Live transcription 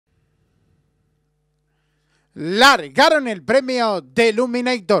Largaron el premio de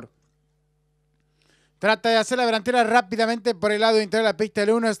Illuminator. Trata de hacer la delantera rápidamente por el lado interior de la pista. El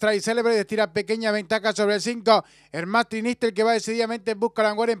 1, Strike Celebrate, estira pequeña ventaja sobre el 5. El Martin Nistel, que va decididamente en busca de la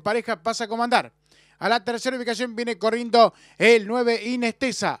vanguardia en pareja, pasa a comandar. A la tercera ubicación viene corriendo el 9,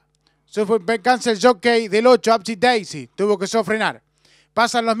 Inestesa. Sufre percance el jockey del 8, Upsy Daisy. Tuvo que sofrenar.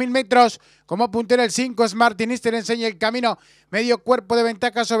 Pasan los 1000 metros. Como puntera el 5, Martin Nistel enseña el camino. Medio cuerpo de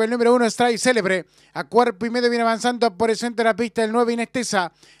ventaja sobre el número 1, Strike Celebre. A cuerpo y medio viene avanzando por el centro de la pista el 9,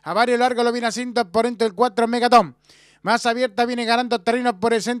 Inestesa. A varios largo lo viene haciendo por dentro el 4, Megaton. Más abierta viene ganando terreno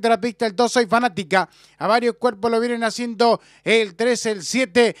por el centro de la pista el 2, Soy Fanática. A varios cuerpos lo vienen haciendo el 3, el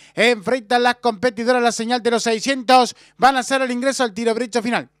 7. Enfrentan las competidoras la señal de los 600. Van a hacer el ingreso al tiro brecho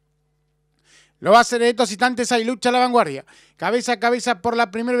final. Lo va a hacer en estos instantes, hay lucha a la vanguardia. Cabeza a cabeza por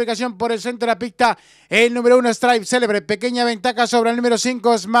la primera ubicación por el centro de la pista. El número 1, Stripe Celebre. Pequeña ventaja sobre el número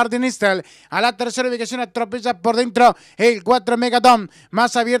 5, Smart Nistel. A la tercera ubicación atropella por dentro el 4, Megaton.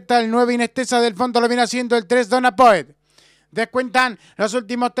 Más abierta el 9, Inestesa. Del fondo lo viene haciendo el 3, Donna Poet. Descuentan los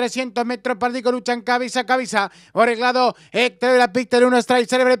últimos 300 metros. Pardico luchan cabeza a cabeza. Por el lado exterior de la pista el 1, Strike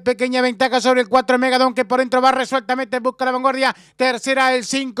Celebre. Pequeña ventaja sobre el 4, Megadon, que por dentro va resueltamente en busca de la vanguardia. Tercera el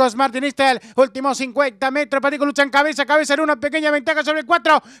 5, Smart Nistel. Últimos 50 metros. Pardico luchan cabeza a cabeza el 1. Pequeña ventaja sobre el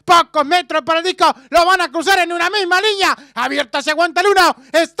 4. Pocos metros para el disco. Lo van a cruzar en una misma línea. Abierta se aguanta el 1.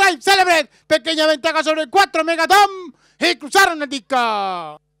 Strike Celebre. Pequeña ventaja sobre el 4, Megadon. Y cruzaron el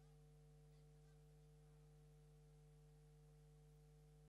disco.